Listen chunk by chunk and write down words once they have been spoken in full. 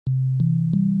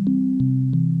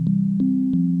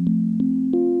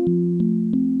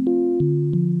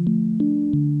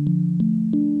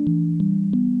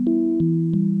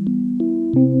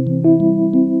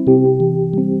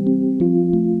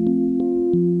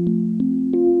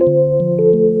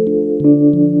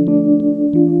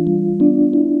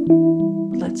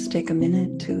just take a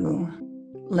minute to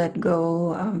let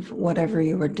go of whatever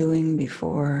you were doing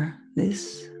before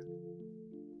this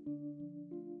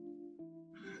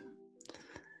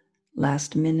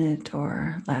last minute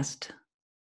or last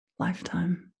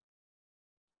lifetime.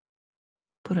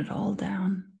 Put it all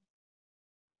down.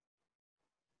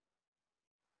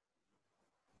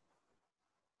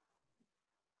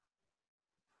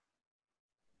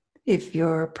 If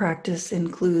your practice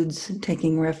includes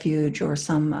taking refuge or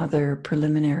some other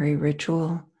preliminary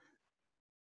ritual,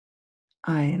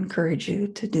 I encourage you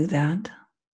to do that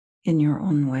in your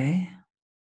own way.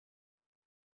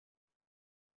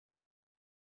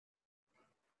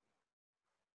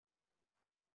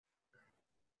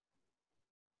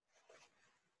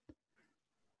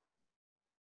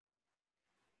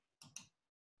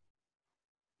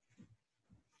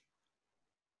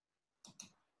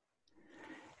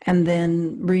 And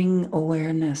then bring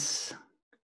awareness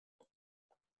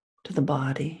to the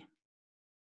body,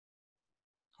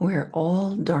 where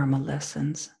all Dharma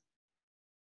lessons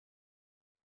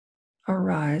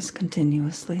arise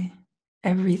continuously.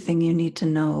 Everything you need to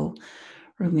know,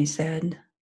 Rumi said,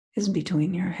 is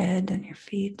between your head and your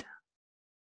feet.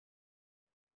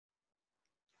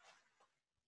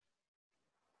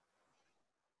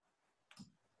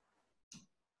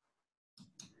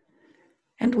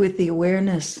 And with the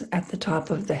awareness at the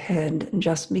top of the head,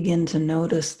 just begin to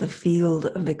notice the field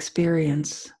of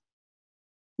experience,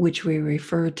 which we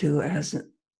refer to as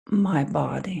my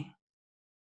body.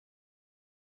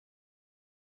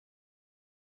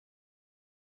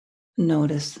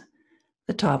 Notice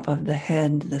the top of the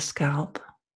head, the scalp,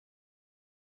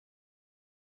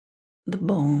 the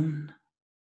bone.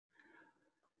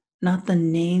 Not the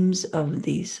names of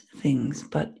these things,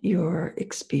 but your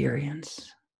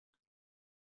experience.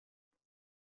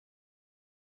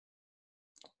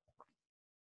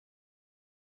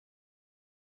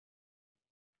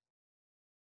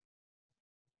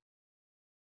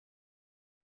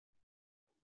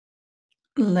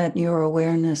 Let your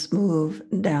awareness move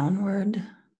downward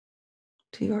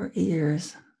to your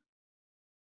ears.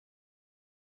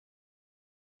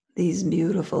 These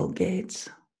beautiful gates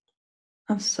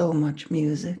of so much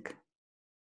music.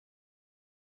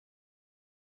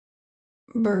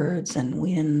 Birds and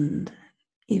wind,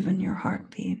 even your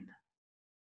heartbeat.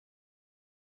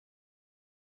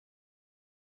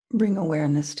 Bring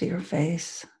awareness to your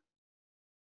face,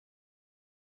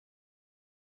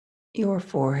 your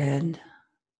forehead,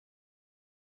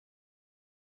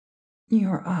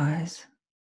 your eyes.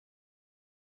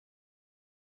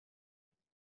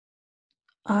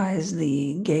 Eyes,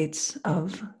 the gates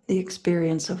of the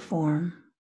experience of form.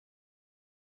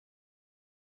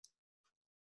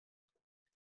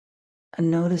 And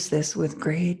notice this with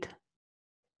great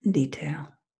detail.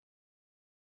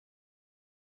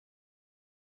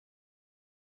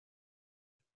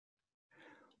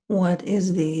 What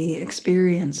is the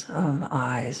experience of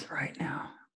eyes right now?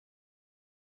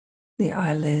 The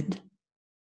eyelid,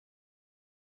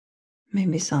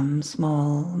 maybe some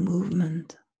small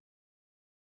movement.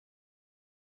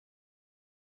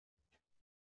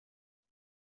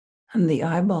 And the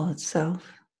eyeball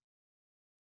itself,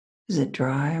 is it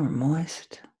dry or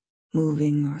moist,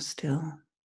 moving or still?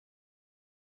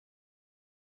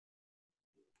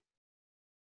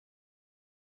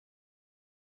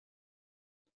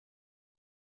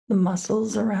 The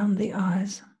muscles around the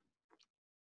eyes.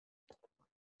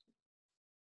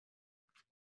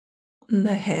 And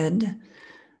the head,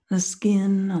 the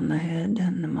skin on the head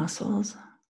and the muscles.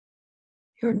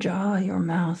 Your jaw, your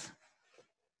mouth.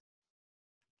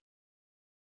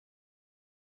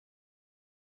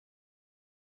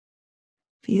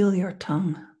 Feel your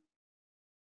tongue.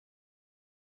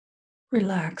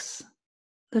 Relax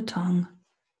the tongue.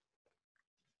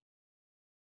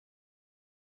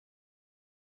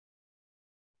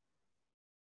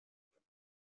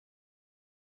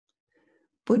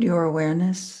 Put your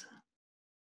awareness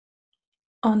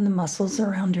on the muscles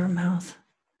around your mouth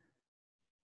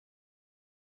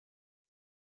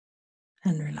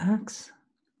and relax.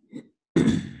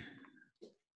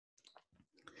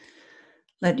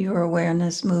 Let your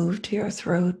awareness move to your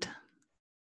throat.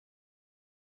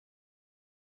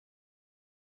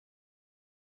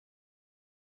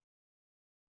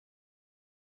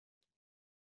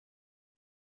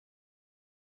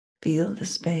 Feel the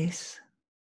space.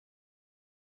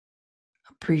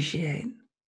 Appreciate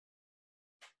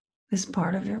this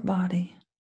part of your body.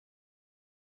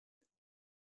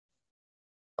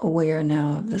 Aware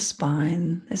now of the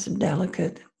spine, this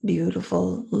delicate,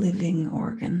 beautiful, living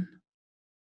organ.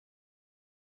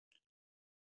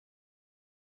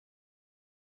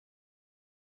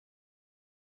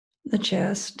 the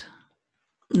chest,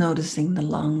 noticing the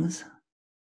lungs.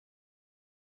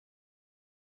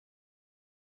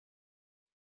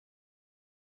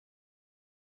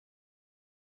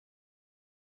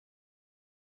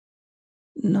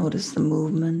 Notice the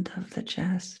movement of the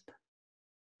chest,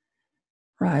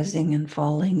 rising and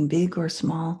falling, big or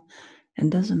small,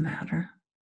 and doesn't matter.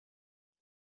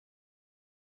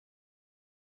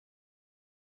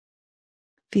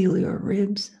 Feel your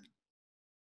ribs.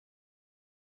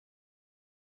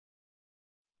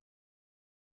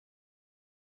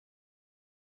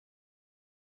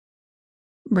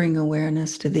 Bring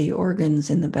awareness to the organs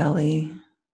in the belly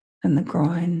and the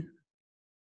groin.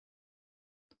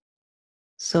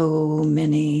 So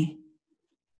many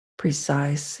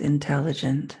precise,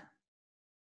 intelligent,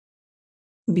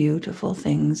 beautiful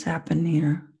things happen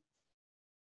here.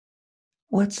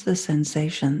 What's the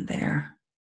sensation there?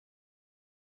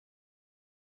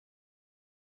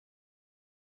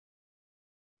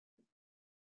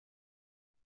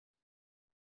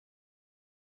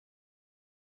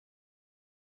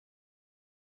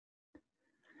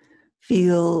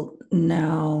 Feel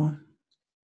now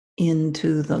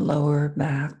into the lower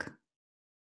back.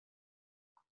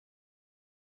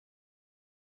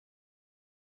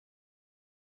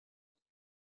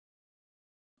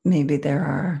 Maybe there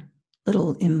are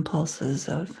little impulses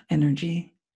of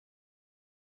energy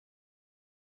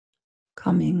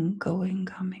coming, going,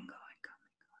 coming, going.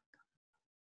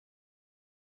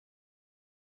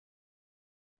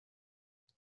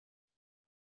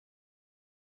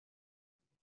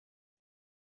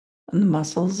 And the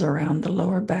muscles around the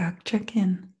lower back, check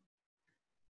in.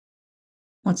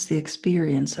 What's the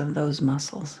experience of those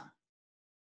muscles?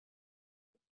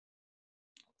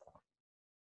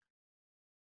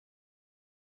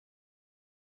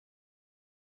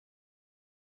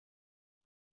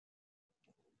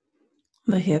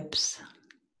 The hips.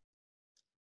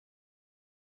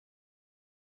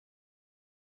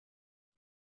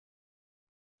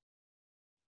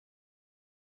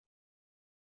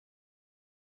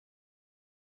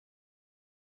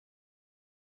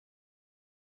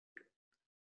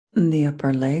 And the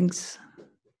upper legs.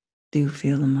 Do you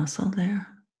feel the muscle there?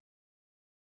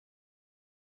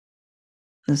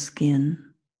 The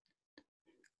skin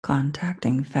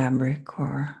contacting fabric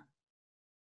or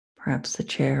perhaps the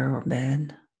chair or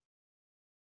bed.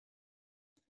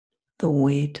 The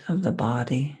weight of the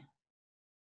body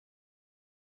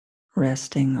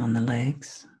resting on the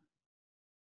legs.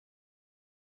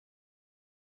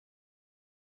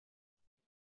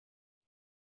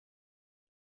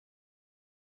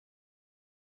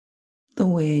 The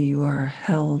way you are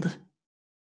held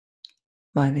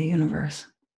by the universe.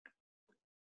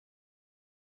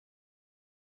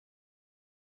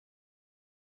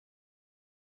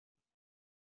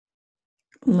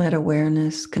 Let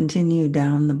awareness continue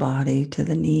down the body to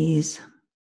the knees.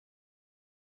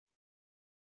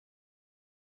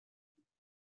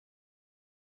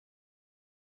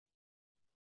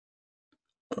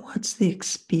 What's the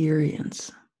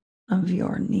experience of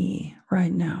your knee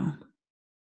right now?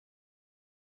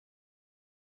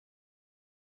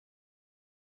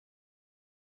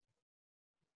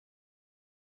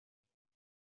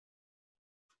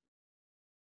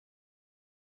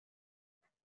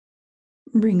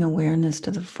 Bring awareness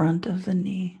to the front of the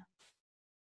knee.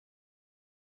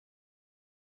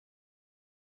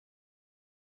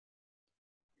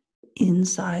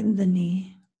 Inside the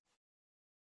knee.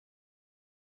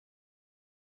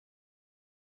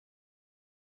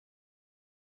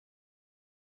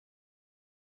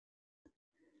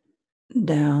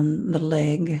 Down the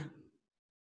leg,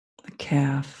 the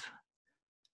calf,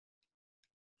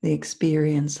 the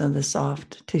experience of the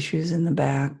soft tissues in the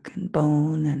back and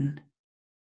bone and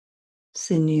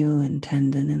sinew and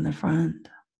tendon in the front.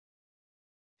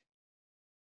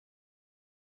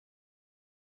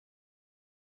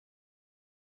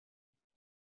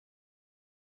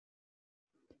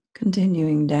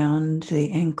 Continuing down to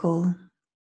the ankle,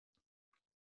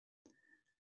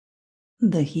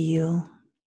 the heel.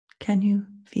 Can you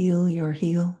feel your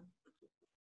heel?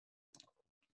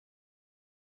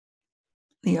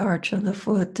 The arch of the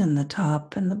foot and the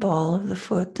top and the ball of the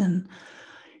foot and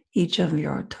each of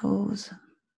your toes.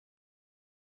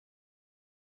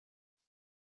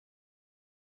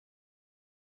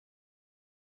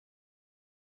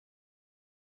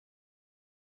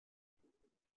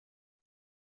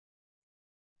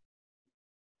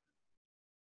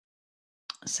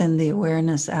 Send the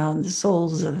awareness out the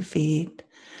soles of the feet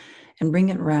and bring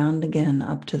it round again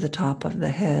up to the top of the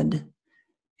head,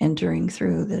 entering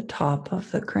through the top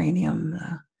of the cranium,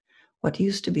 what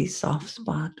used to be soft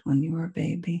spot when you were a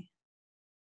baby.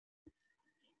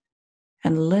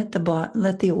 And let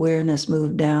the awareness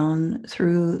move down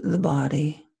through the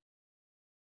body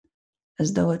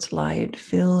as though it's light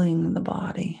filling the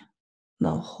body,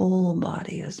 the whole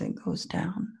body as it goes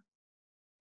down.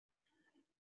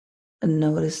 And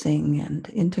noticing and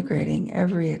integrating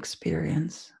every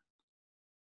experience.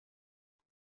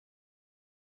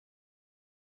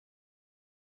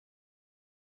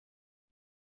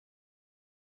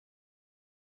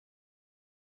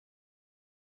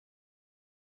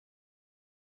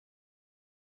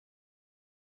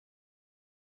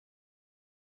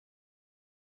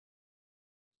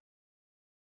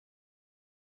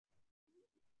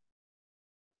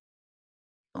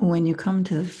 When you come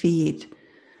to the feet,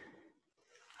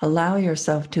 allow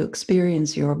yourself to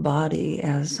experience your body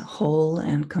as whole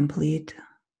and complete,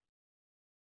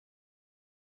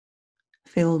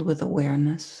 filled with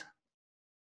awareness.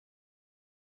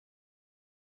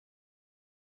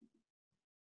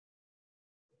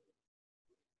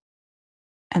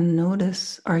 And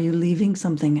notice, are you leaving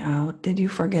something out? Did you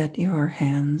forget your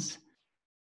hands,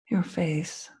 your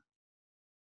face,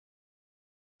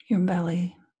 your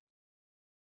belly?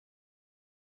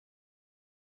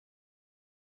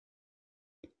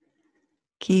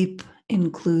 Keep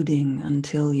including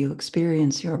until you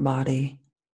experience your body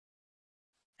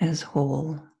as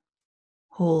whole,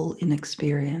 whole in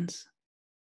experience.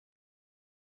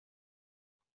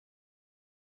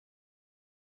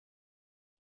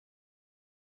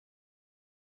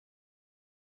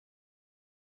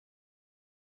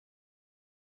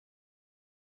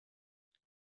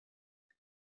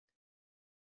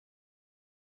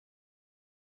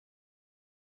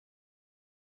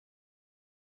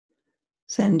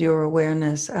 Send your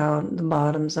awareness out the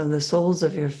bottoms of the soles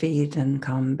of your feet and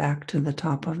come back to the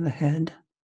top of the head.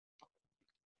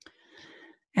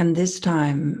 And this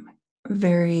time,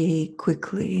 very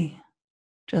quickly,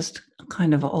 just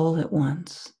kind of all at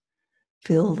once,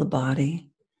 fill the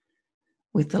body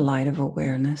with the light of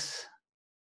awareness.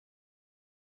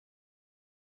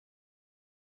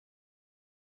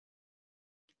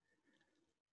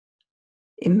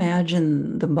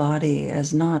 Imagine the body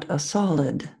as not a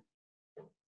solid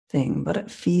thing, but a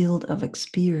field of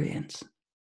experience.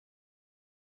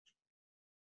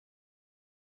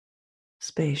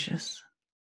 Spacious,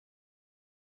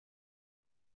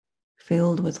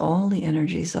 filled with all the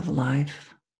energies of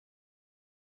life,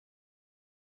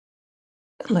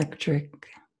 electric,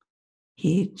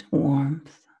 heat,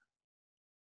 warmth,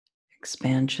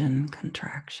 expansion,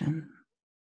 contraction.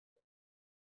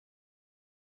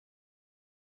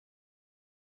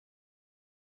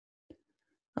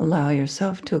 Allow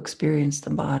yourself to experience the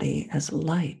body as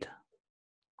light,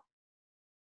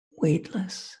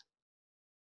 weightless,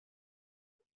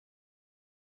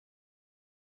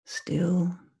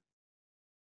 still,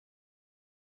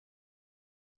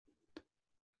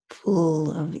 full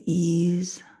of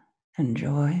ease and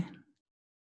joy.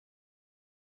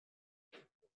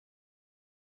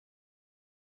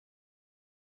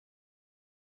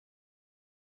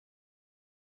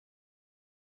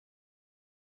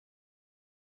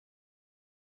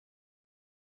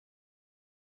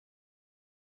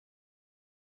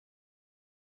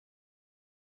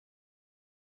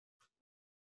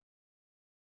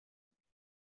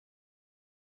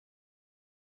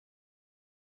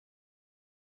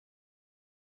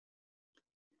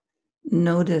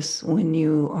 Notice when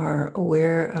you are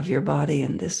aware of your body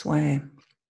in this way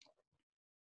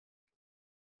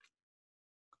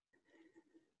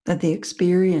that the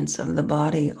experience of the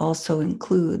body also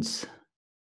includes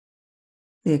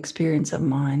the experience of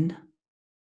mind,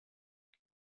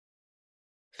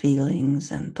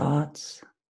 feelings, and thoughts.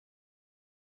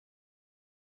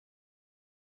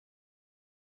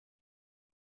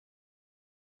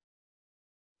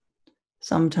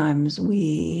 Sometimes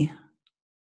we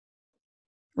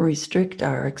restrict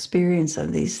our experience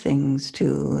of these things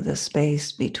to the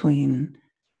space between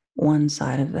one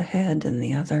side of the head and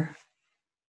the other.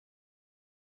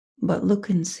 But look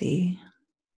and see,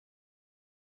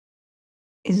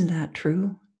 is that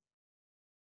true?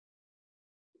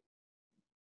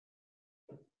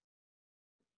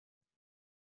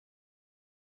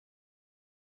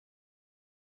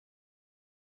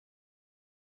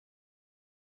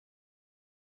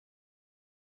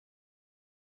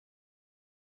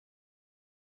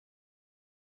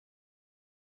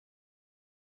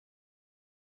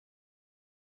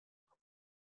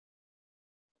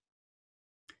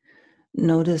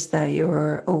 Notice that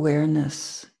your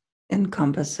awareness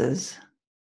encompasses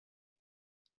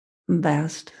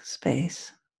vast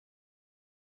space.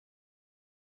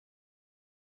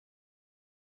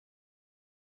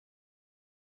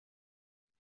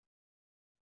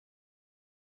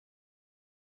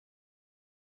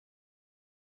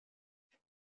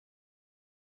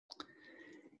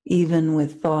 even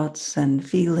with thoughts and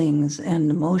feelings and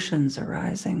emotions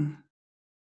arising.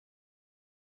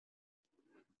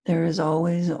 There is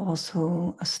always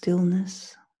also a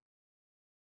stillness.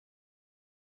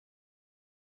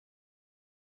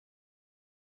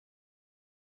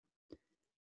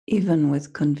 Even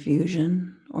with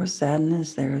confusion or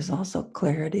sadness, there is also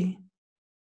clarity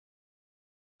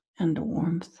and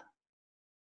warmth.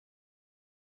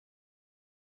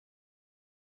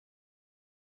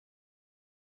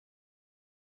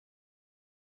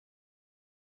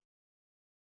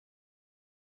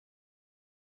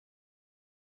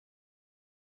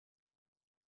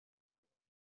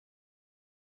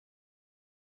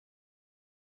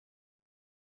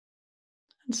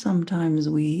 And sometimes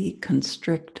we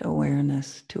constrict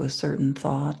awareness to a certain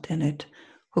thought and it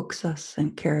hooks us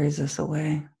and carries us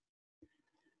away.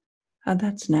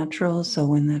 That's natural. So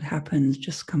when that happens,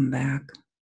 just come back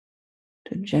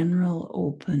to general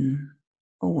open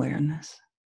awareness,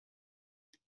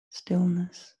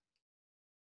 stillness.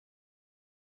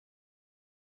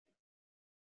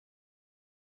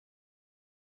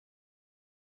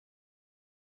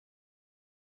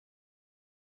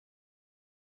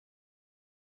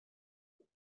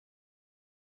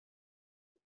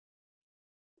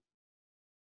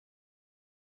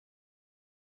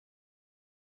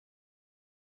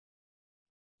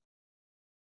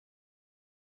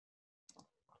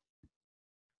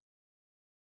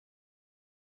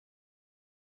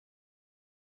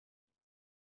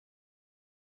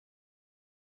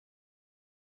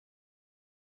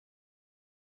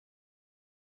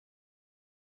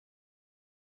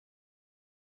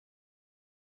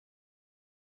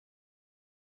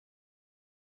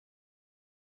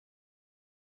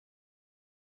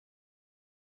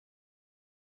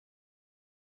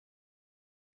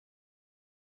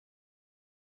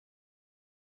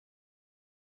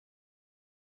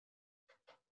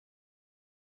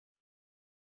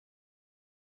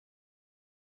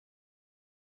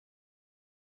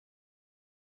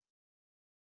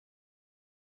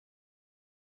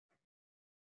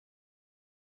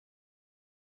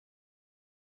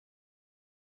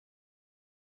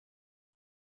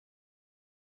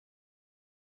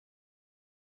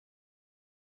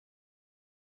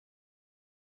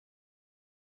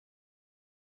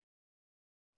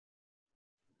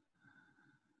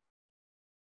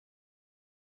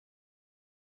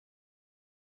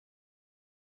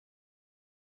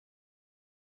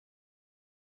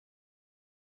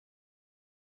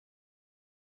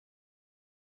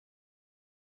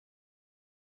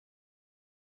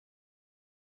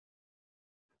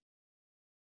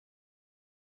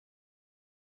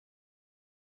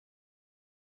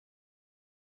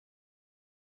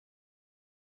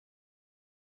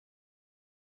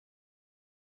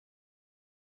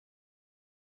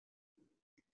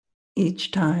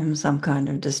 Each time some kind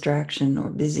of distraction or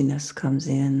busyness comes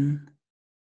in,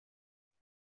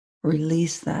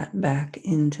 release that back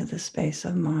into the space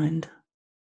of mind.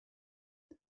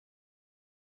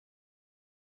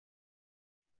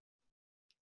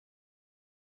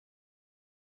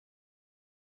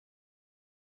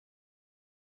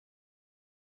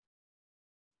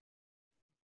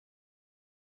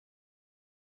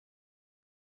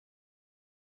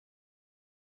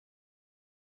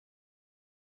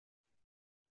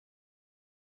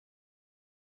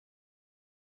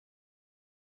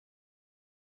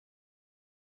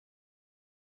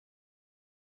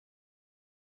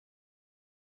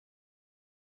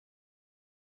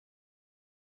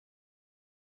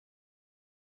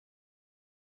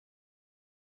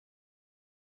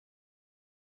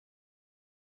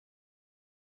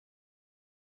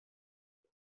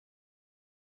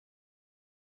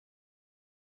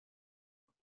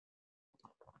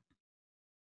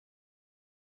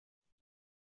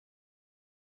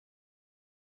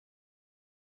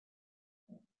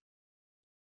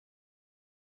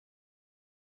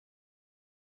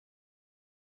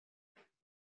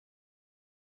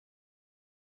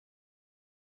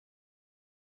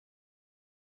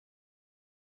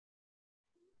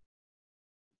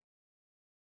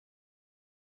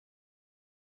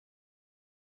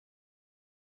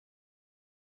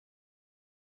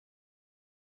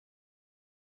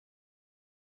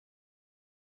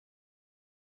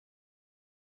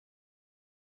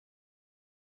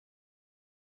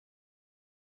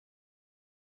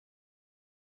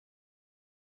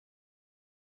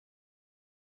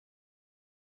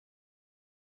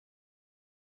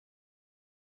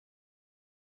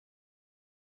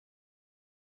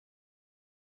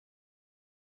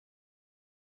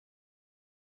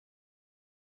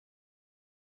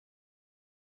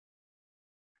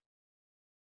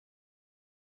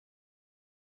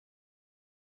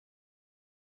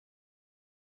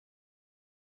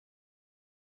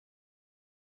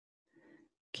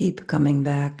 Keep coming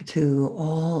back to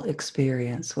all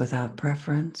experience without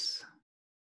preference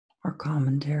or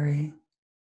commentary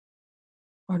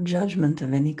or judgment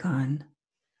of any kind.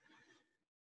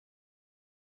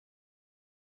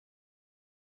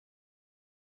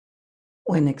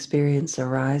 When experience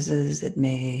arises, it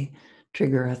may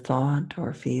trigger a thought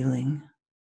or feeling.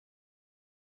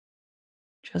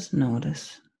 Just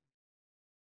notice.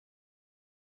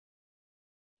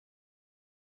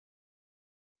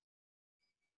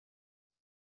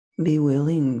 Be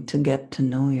willing to get to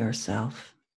know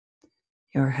yourself,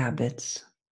 your habits,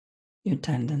 your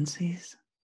tendencies.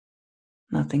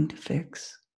 Nothing to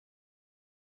fix.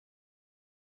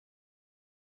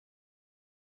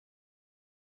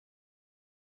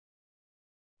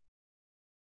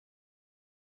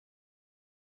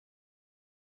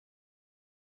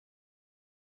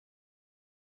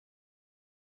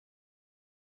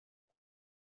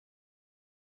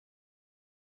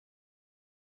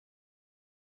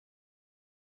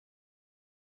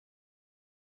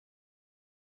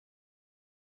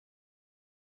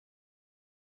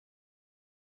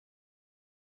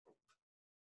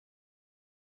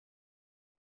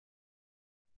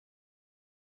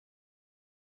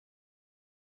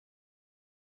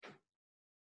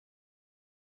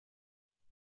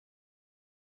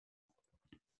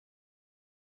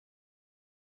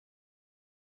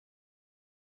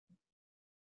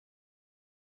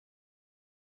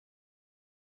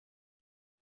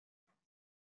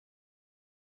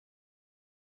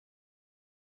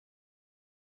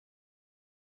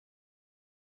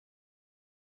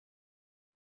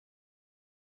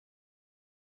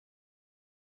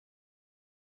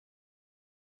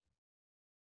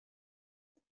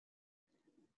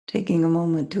 Taking a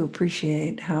moment to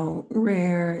appreciate how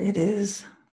rare it is,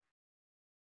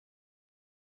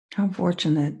 how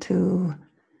fortunate to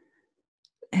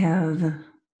have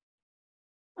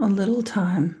a little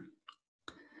time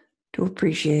to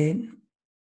appreciate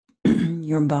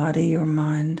your body, your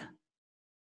mind,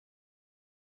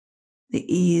 the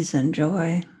ease and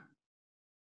joy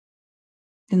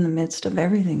in the midst of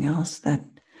everything else that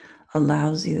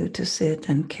allows you to sit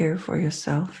and care for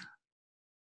yourself.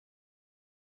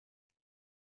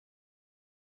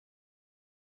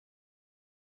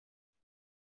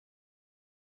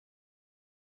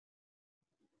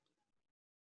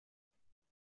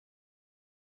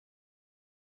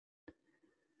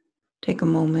 Take a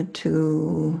moment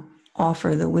to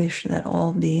offer the wish that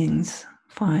all beings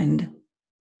find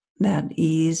that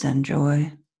ease and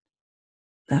joy,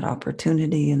 that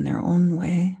opportunity in their own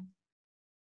way.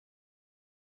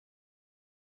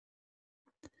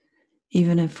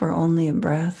 Even if for only a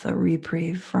breath, a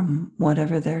reprieve from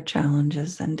whatever their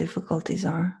challenges and difficulties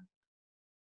are.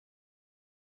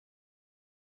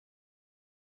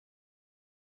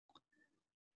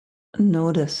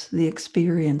 Notice the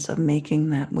experience of making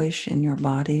that wish in your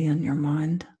body and your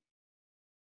mind.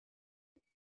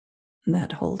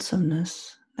 That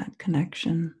wholesomeness, that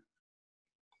connection.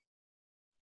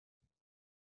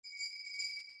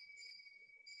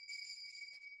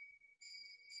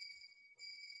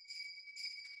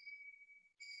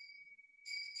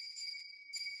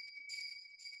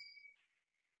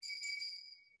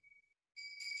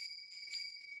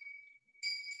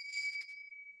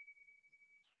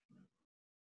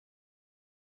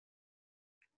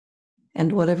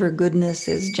 And whatever goodness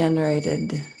is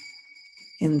generated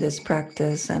in this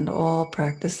practice and all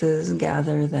practices,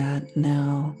 gather that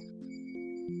now.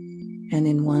 And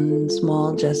in one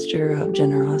small gesture of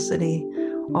generosity,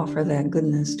 offer that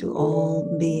goodness to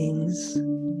all beings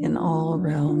in all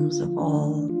realms of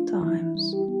all